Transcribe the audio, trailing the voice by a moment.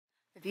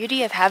The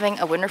beauty of having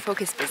a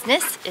winter-focused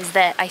business is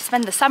that I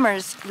spend the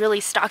summers really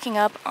stocking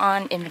up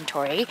on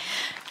inventory,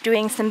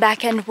 doing some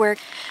back-end work,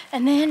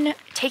 and then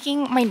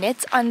taking my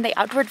knits on the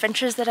outdoor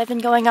adventures that I've been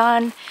going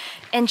on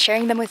and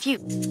sharing them with you.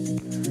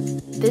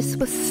 This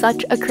was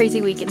such a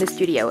crazy week in the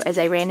studio as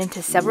I ran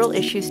into several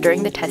issues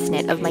during the test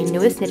knit of my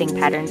newest knitting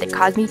pattern that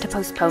caused me to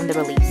postpone the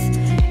release.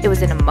 It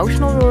was an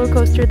emotional roller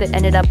coaster that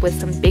ended up with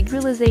some big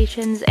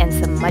realizations and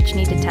some much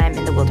needed time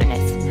in the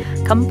wilderness.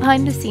 Come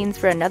behind the scenes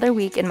for another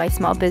week in my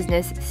small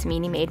business,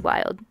 Smeeney Made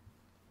Wild.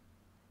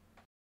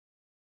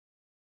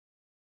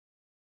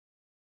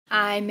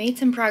 I made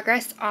some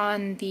progress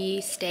on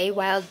the Stay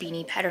Wild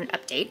Beanie pattern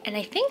update, and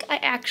I think I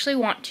actually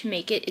want to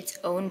make it its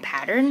own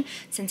pattern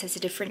since it's a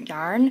different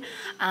yarn.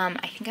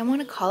 I think I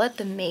want to call it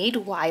the Made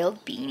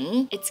Wild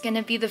Beanie. It's going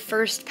to be the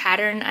first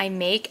pattern I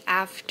make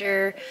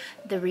after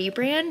the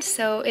rebrand,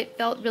 so it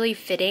felt really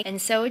fitting, and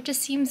so it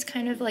just seems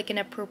kind of like an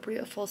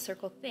appropriate full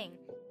circle thing.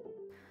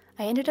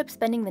 I ended up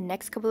spending the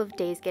next couple of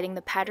days getting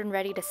the pattern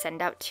ready to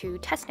send out to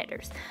test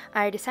knitters.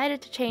 I decided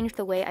to change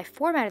the way I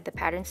formatted the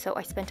pattern, so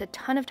I spent a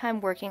ton of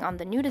time working on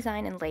the new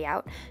design and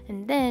layout,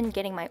 and then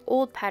getting my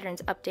old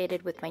patterns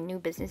updated with my new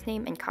business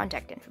name and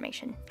contact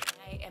information.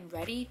 I am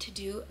ready to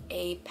do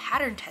a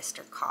pattern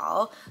tester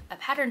call. A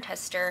pattern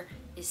tester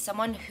is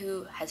someone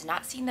who has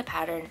not seen the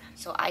pattern,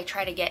 so I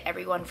try to get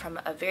everyone from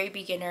a very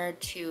beginner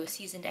to a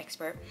seasoned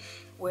expert,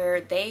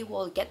 where they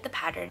will get the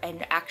pattern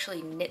and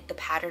actually knit the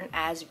pattern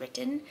as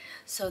written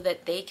so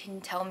that they can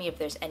tell me if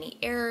there's any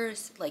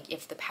errors, like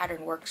if the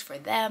pattern works for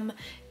them.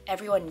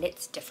 Everyone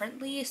knits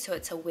differently, so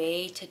it's a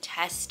way to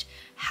test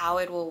how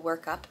it will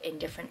work up in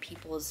different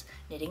people's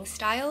knitting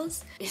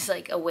styles. It's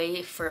like a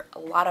way for a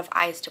lot of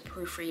eyes to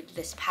proofread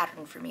this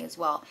pattern for me as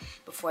well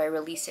before I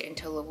release it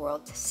into the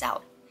world to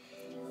sell.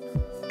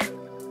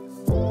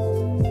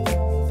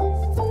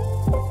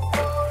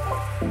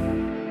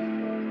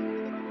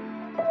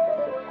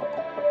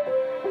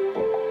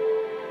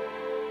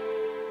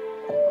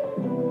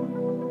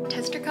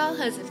 Tester call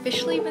has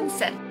officially been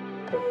sent.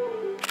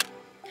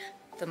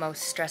 The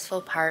most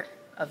stressful part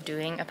of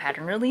doing a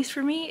pattern release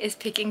for me is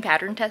picking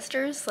pattern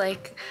testers.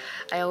 Like,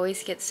 I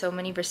always get so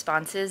many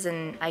responses,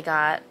 and I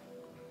got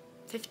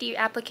 50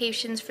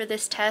 applications for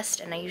this test,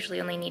 and I usually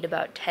only need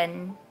about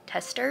 10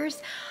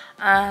 testers.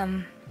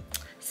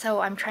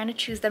 So I'm trying to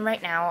choose them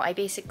right now. I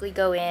basically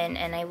go in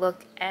and I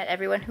look at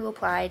everyone who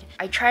applied.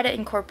 I try to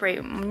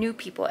incorporate new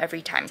people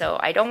every time, so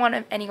I don't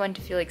want anyone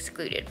to feel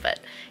excluded, but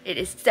it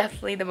is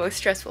definitely the most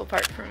stressful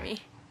part for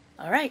me.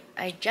 All right,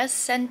 I just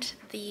sent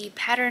the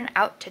pattern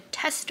out to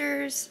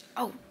testers.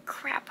 Oh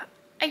crap,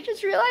 I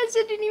just realized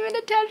I didn't even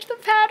attach the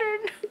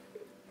pattern.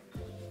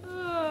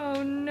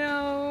 Oh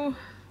no.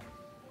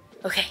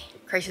 Okay,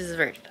 crisis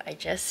averted. I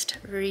just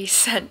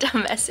resent a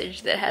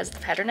message that has the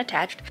pattern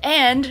attached,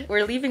 and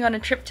we're leaving on a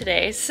trip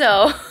today,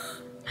 so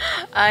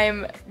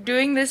I'm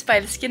doing this by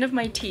the skin of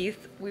my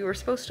teeth. We were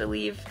supposed to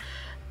leave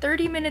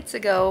 30 minutes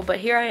ago, but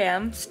here I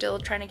am, still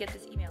trying to get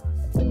this email out.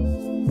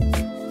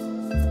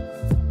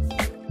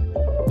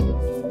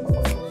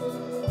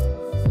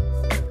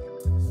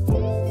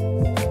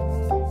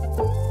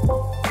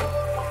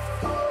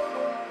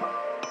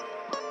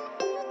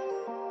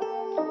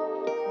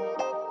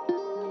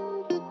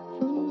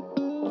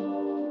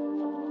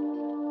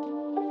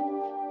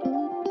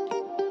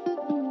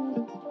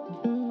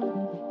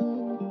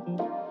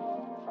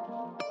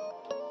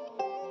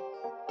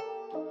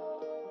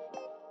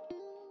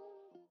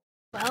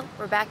 Well,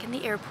 we're back in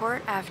the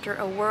airport after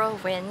a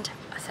whirlwind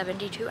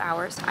 72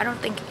 hours. I don't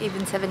think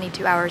even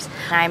 72 hours.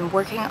 I'm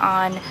working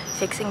on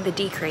fixing the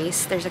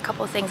decrease. There's a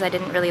couple things I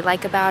didn't really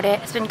like about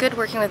it. It's been good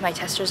working with my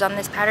testers on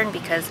this pattern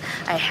because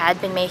I had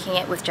been making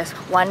it with just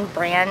one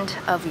brand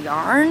of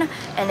yarn,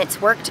 and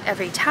it's worked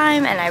every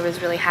time, and I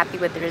was really happy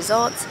with the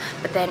results.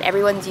 But then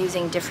everyone's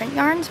using different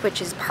yarns,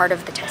 which is part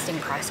of the testing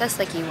process.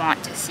 Like, you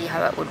want to see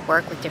how it would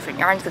work with different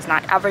yarns because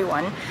not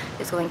everyone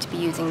is going to be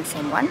using the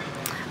same one.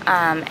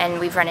 And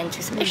we've run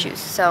into some issues.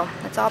 So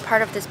it's all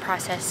part of this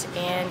process,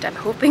 and I'm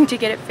hoping to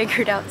get it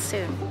figured out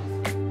soon.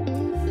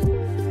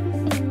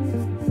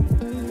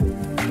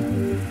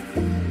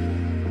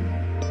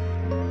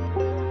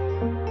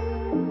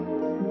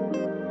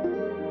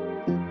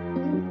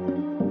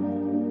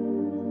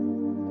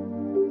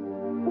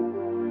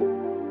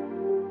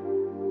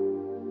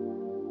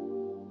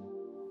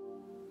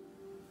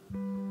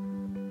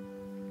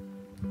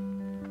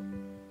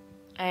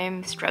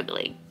 I'm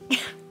struggling.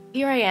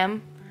 Here I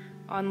am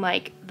on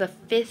like the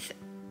 5th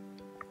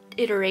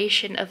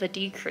iteration of a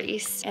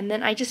decrease, and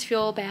then I just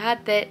feel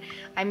bad that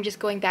I'm just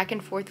going back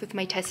and forth with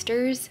my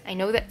testers. I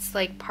know that's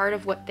like part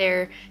of what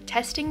they're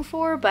testing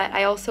for, but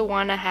I also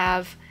want to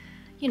have,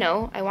 you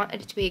know, I want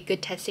it to be a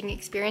good testing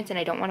experience, and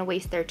I don't want to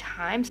waste their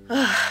time.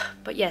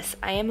 But yes,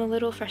 I am a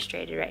little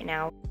frustrated right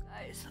now.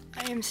 guys,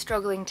 I am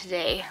struggling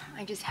today.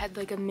 I just had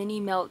like a mini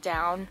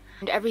meltdown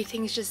and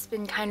everything's just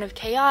been kind of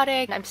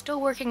chaotic. I'm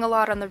still working a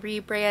lot on the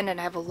rebrand and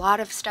I have a lot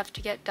of stuff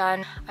to get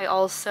done. I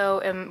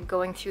also am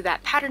going through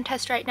that pattern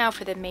test right now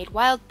for the Made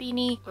Wild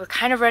Beanie. We're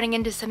kind of running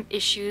into some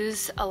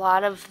issues. A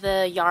lot of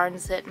the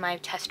yarns that my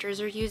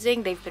testers are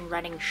using, they've been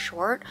running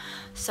short.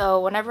 So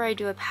whenever I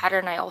do a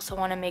pattern, I also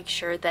want to make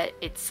sure that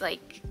it's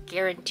like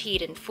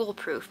guaranteed and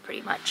foolproof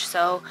pretty much.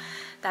 So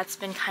that's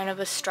been kind of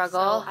a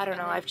struggle. I don't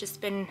know, I've just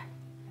been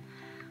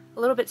a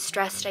little bit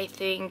stressed, I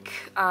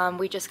think.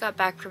 We just got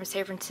back from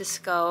San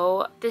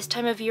Francisco. This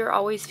time of year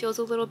always feels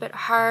a little bit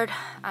hard.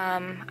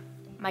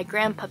 My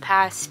grandpa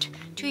passed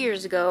 2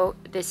 years ago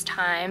this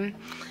time,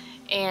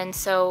 and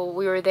so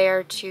we were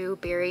there to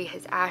bury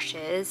his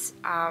ashes.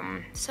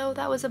 So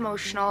that was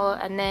emotional.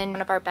 And then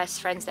one of our best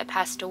friends that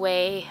passed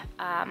away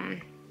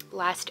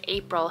last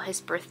April,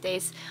 his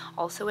birthday's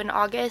also in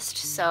August,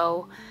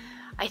 so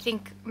I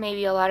think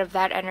maybe a lot of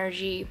that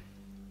energy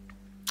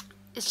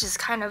is just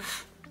kind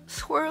of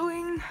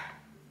swirling.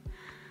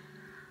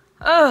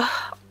 Ugh.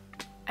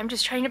 I'm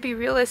just trying to be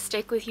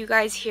realistic with you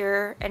guys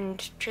here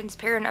and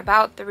transparent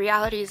about the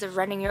realities of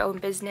running your own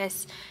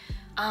business.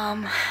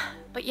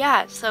 But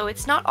yeah, so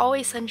it's not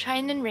always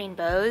sunshine and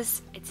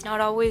rainbows. It's not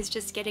always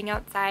just getting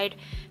outside.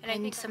 And I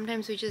think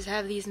sometimes we just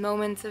have these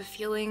moments of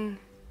feeling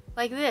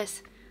like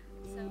this.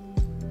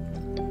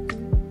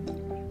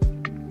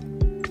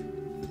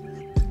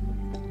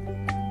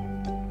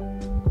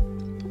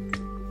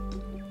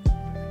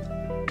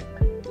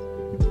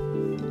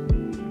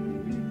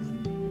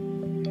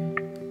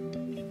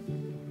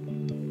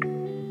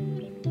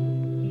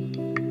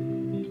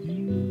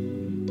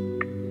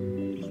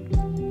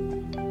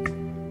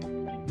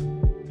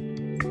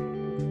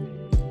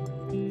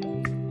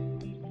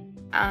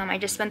 I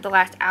just spent the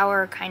last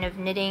hour kind of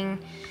knitting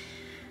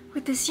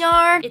with this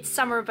yarn. It's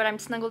summer, but I'm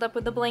snuggled up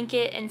with a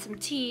blanket and some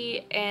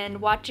tea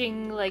and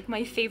watching like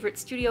my favorite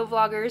studio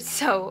vloggers,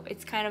 so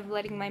it's kind of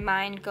letting my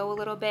mind go a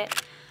little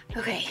bit.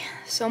 Okay,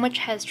 so much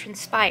has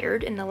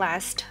transpired in the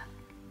last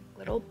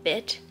little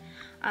bit.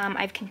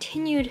 I've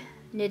continued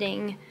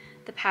knitting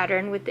the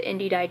pattern with the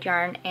indie dyed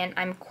yarn, and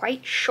I'm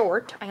quite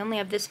short. I only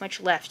have this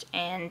much left,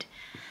 and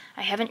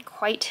I haven't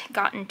quite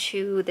gotten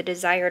to the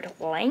desired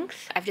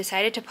length. I've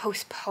decided to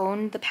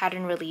postpone the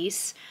pattern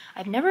release.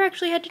 I've never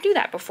actually had to do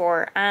that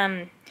before,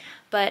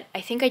 but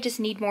I think I just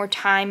need more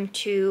time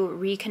to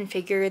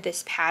reconfigure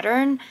this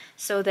pattern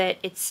so that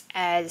it's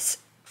as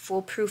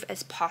foolproof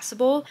as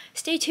possible.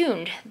 Stay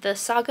tuned, the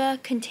saga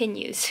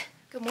continues.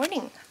 Good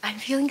morning. I'm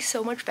feeling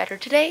so much better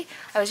today.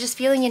 I was just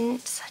feeling in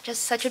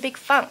just such a big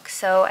funk,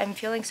 so I'm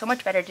feeling so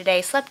much better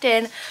today. Slept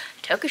in,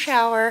 took a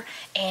shower,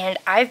 and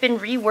I've been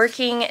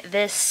reworking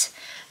this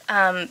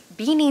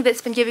beanie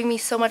that's been giving me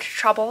so much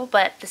trouble,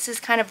 but this is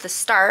kind of the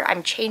start.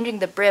 I'm changing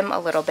the brim a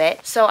little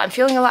bit, so I'm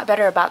feeling a lot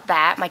better about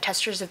that. My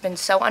testers have been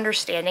so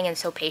understanding and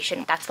so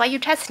patient. That's why you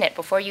test knit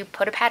before you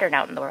put a pattern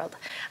out in the world.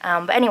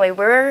 But anyway,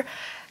 we're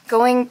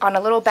going on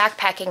a little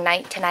backpacking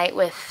night tonight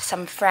with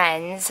some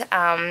friends.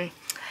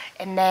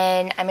 And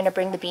then I'm gonna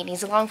bring the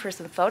beanies along for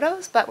some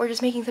photos, but we're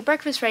just making some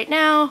breakfast right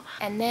now,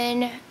 and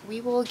then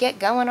we will get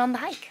going on the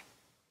hike.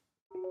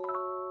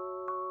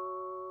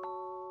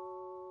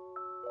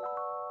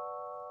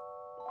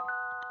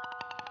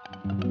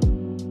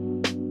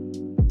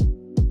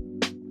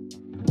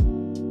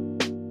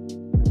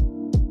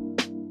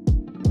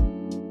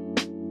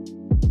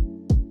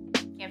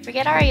 Can't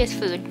forget Arya's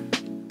food.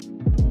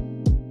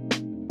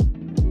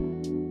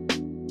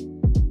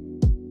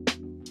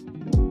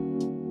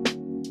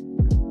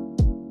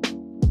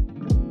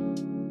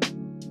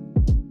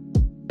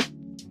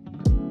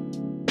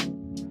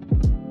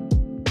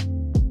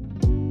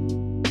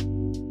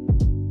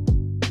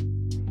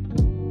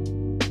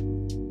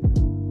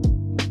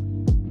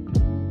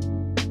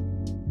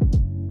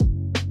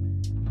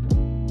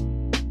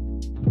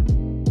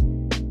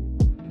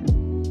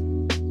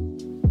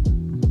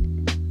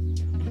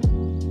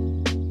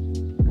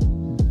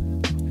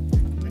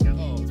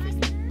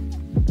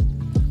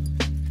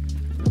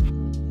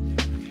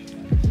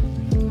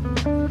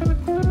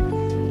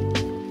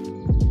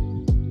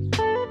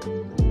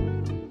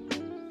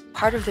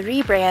 Part of the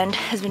rebrand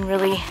has been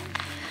really,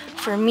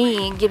 for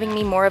me, giving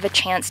me more of a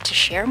chance to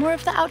share more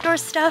of the outdoor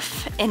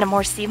stuff in a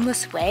more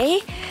seamless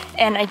way.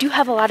 And I do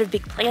have a lot of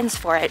big plans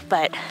for it,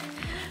 but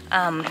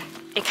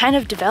it kind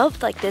of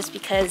developed like this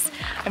because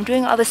I'm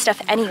doing all this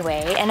stuff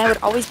anyway, and I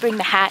would always bring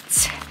the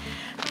hats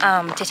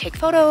to take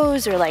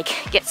photos or like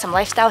get some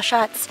lifestyle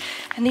shots.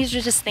 And these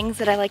are just things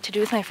that I like to do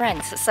with my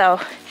friends. So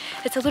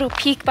it's a little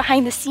peek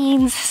behind the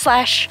scenes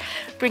slash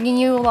bringing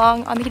you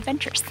along on the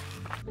adventures.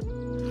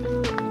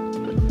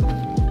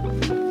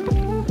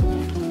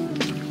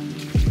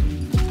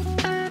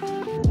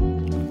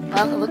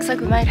 Well, it looks like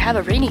we might have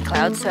a rainy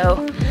cloud,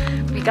 so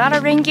we got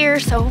our rain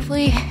gear, so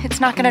hopefully it's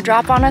not gonna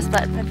drop on us,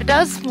 but if it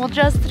does, we'll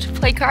just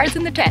play cards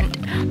in the tent.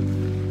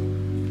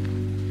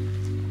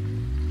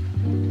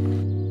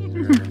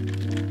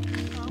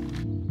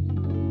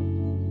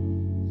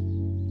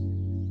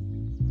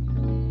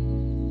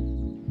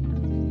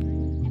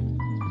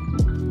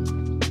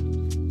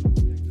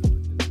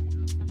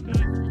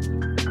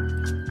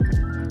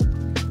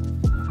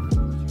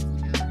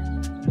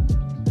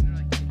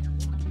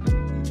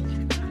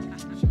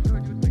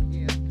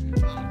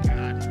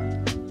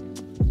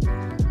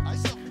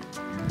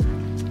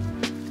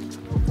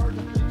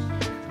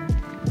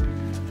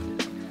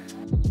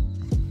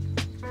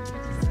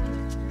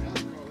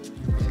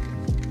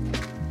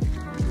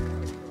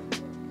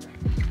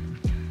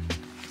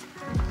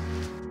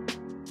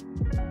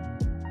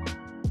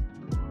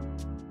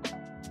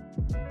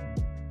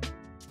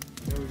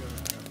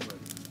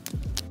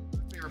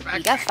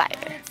 we got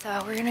 5.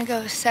 So we're gonna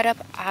go set up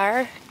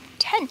our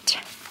tent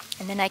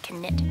and then I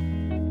can knit.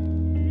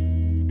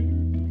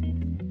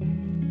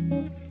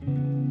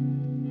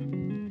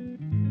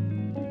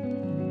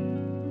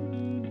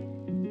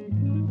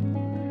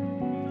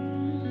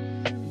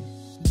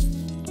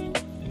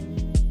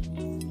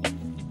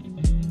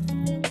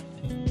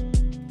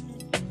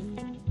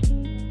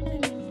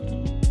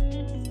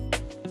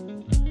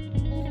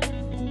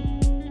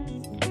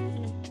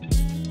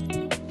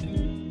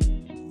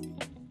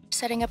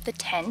 Setting up the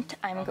tent,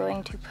 I'm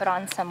going to put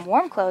on some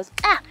warm clothes,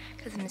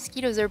 because the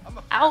mosquitoes are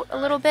out a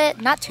little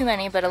bit, not too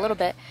many, but a little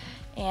bit,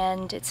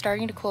 and it's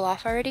starting to cool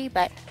off already,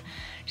 but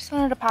just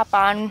wanted to pop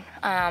on,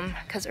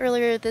 because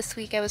earlier this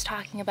week I was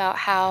talking about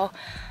how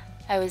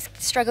I was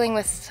struggling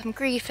with some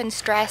grief and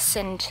stress,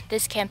 and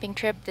this camping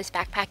trip, this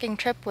backpacking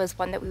trip, was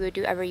one that we would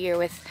do every year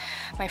with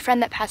my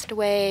friend that passed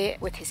away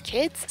with his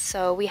kids.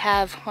 So we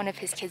have one of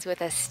his kids with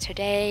us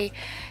today,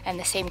 and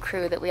the same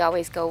crew that we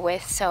always go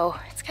with, so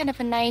it's kind of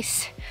a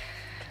nice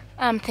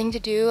thing to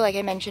do. Like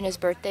I mentioned, his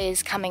birthday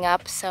is coming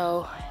up,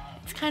 so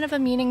it's kind of a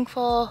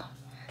meaningful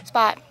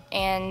spot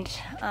and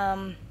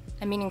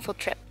a meaningful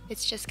trip.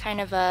 It's just kind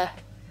of a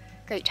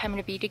great time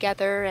to be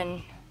together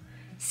and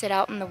sit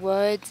out in the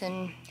woods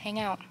and hang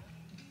out.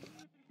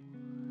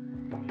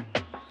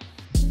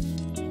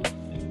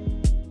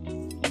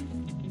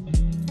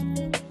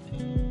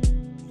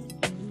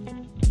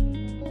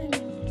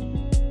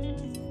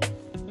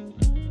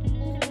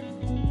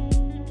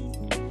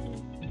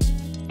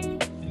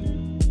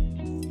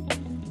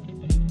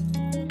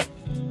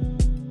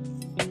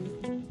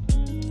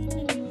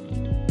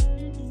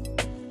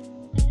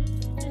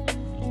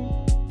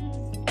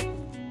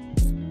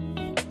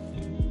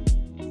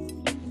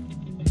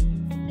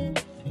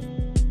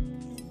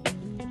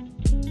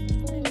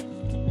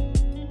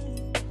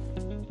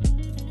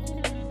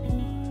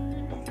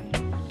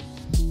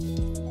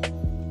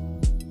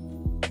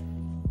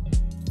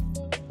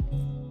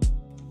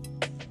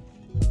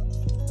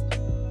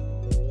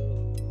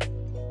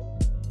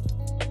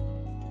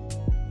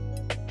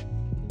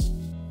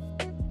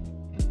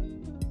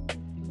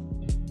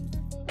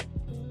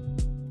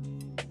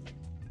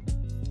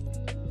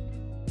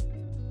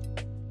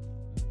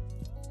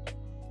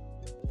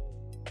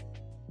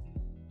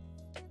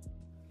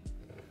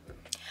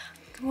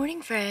 Good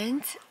morning,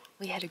 friends.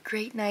 We had a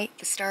great night.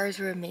 The stars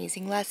were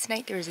amazing last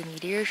night. There was a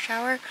meteor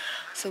shower,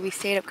 so we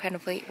stayed up kind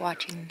of late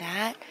watching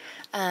that.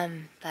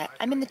 But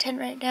I'm in the tent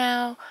right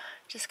now,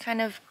 just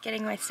kind of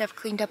getting my stuff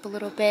cleaned up a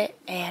little bit,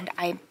 and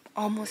I'm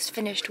almost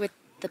finished with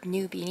the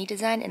new beanie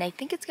design, and I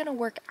think it's gonna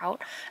work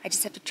out. I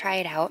just have to try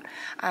it out.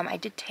 I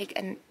did take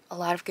a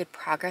lot of good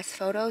progress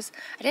photos.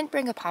 I didn't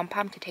bring a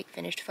pom-pom to take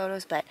finished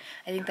photos, but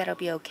I think that'll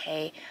be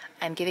okay.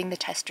 I'm giving the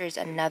testers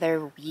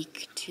another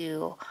week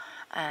to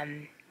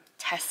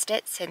test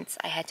it since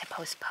I had to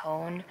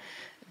postpone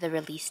the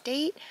release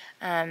date,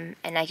 and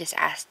I just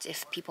asked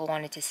if people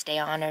wanted to stay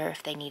on or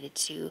if they needed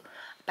to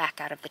back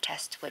out of the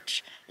test,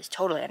 which is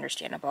totally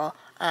understandable,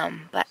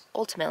 but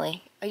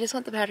ultimately I just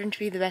want the pattern to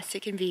be the best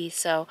it can be.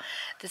 So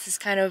this is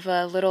kind of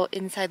a little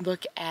inside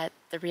look at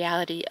the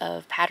reality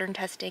of pattern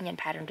testing and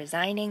pattern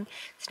designing.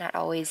 It's not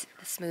always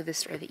the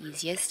smoothest or the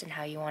easiest and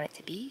how you want it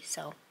to be,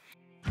 so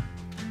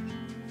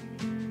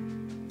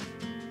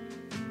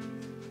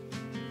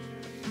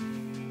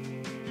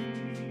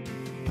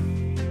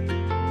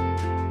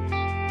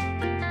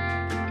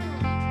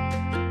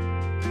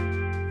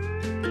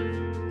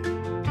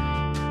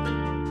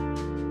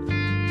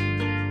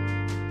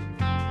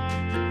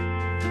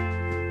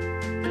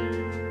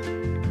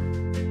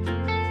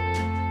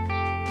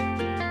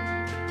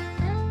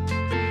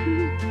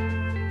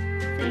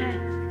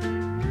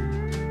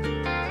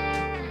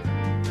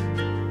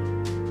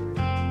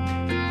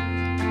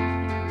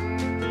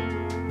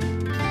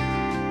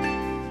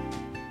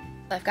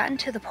I've gotten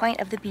to the point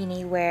of the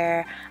beanie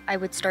where I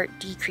would start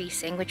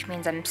decreasing, which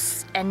means I'm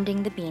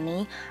ending the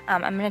beanie.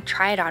 I'm going to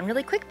try it on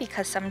really quick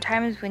because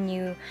sometimes when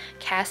you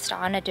cast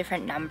on a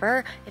different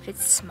number, if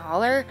it's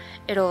smaller,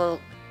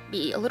 it'll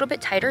be a little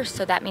bit tighter,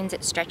 so that means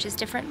it stretches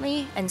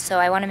differently, and so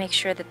I want to make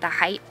sure that the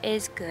height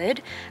is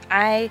good.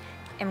 I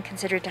am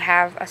considered to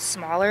have a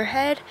smaller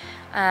head,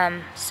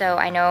 so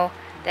I know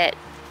that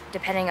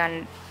depending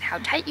on how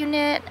tight you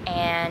knit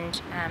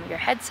and your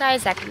head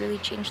size, that could really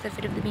change the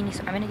fit of the beanie. So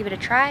I'm going to give it a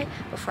try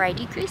before I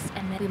decrease,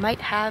 and then we might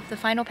have the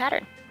final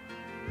pattern.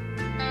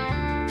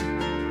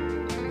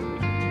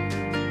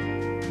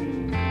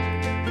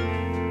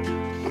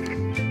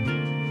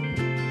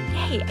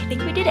 Yay, I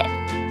think we did it.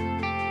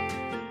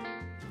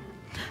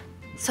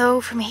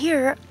 So from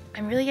here,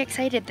 I'm really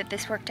excited that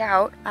this worked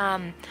out.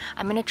 I'm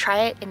going to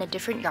try it in a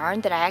different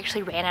yarn that I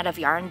actually ran out of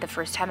yarn the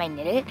first time I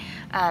knit it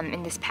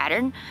in this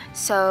pattern.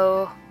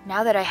 So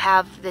now that I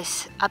have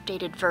this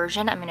updated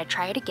version, I'm going to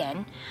try it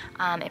again.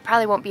 It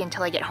probably won't be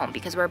until I get home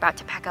because we're about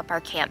to pack up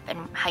our camp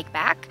and hike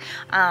back.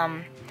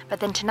 But But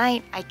then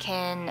tonight I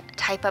can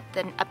type up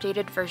the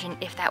updated version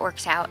if that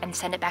works out and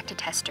send it back to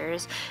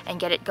testers and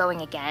get it going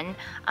again.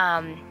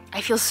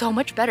 I feel so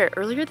much better.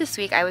 Earlier this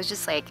week I was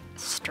just like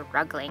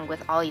struggling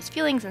with all these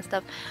feelings and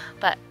stuff,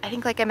 but I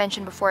think like I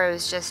mentioned before, it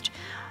was just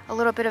a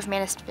little bit of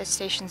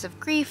manifestations of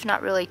grief,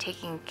 not really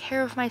taking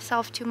care of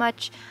myself too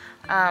much,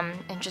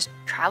 and just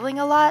traveling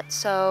a lot,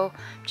 so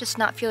just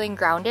not feeling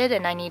grounded,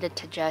 and I needed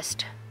to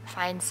just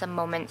find some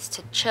moments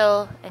to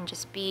chill and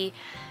just be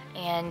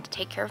and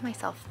take care of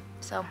myself.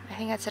 So I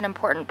think that's an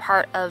important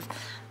part of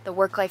the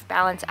work-life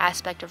balance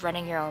aspect of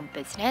running your own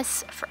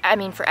business. For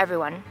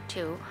everyone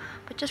too,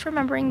 but just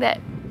remembering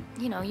that,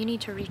 you know, you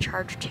need to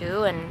recharge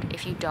too, and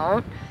if you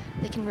don't,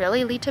 it can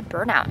really lead to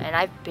burnout. And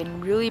I've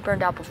been really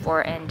burned out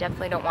before and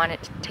definitely don't want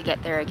it to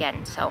get there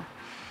again. So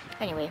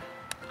anyway,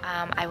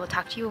 I will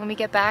talk to you when we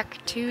get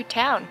back to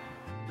town.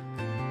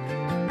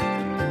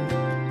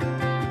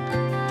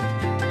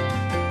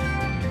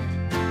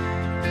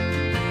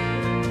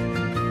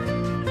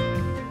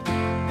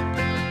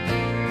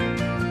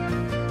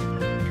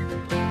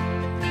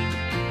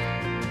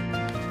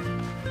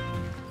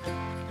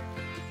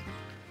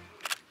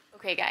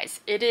 Okay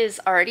guys, it is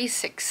already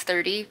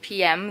 6:30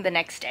 p.m. the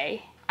next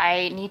day.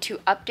 I need to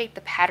update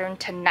the pattern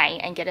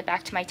tonight and get it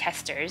back to my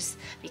testers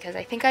because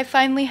I think I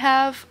finally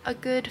have a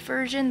good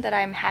version that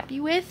I'm happy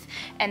with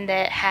and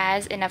that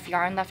has enough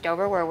yarn left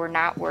over where we're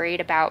not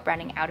worried about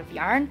running out of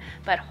yarn.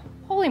 But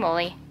holy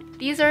moly,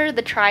 these are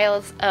the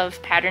trials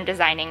of pattern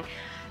designing.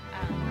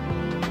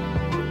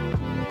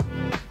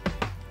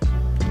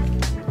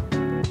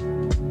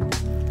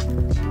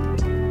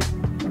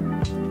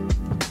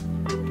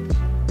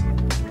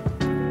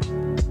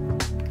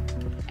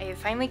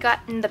 Finally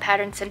gotten the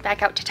pattern sent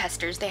back out to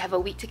testers. They have a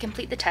week to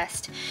complete the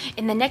test.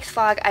 In the next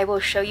vlog, I will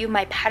show you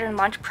my pattern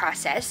launch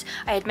process.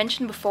 I had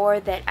mentioned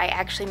before that I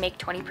actually make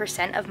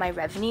 20% of my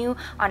revenue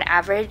on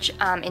average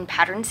in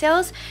pattern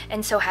sales,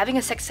 and so having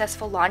a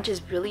successful launch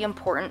is really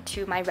important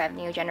to my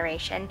revenue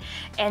generation.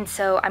 And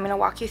so I'm going to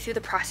walk you through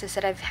the process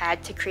that I've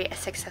had to create a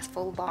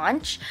successful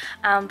launch.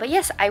 But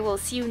yes, I will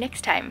see you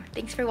next time.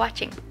 Thanks for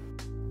watching.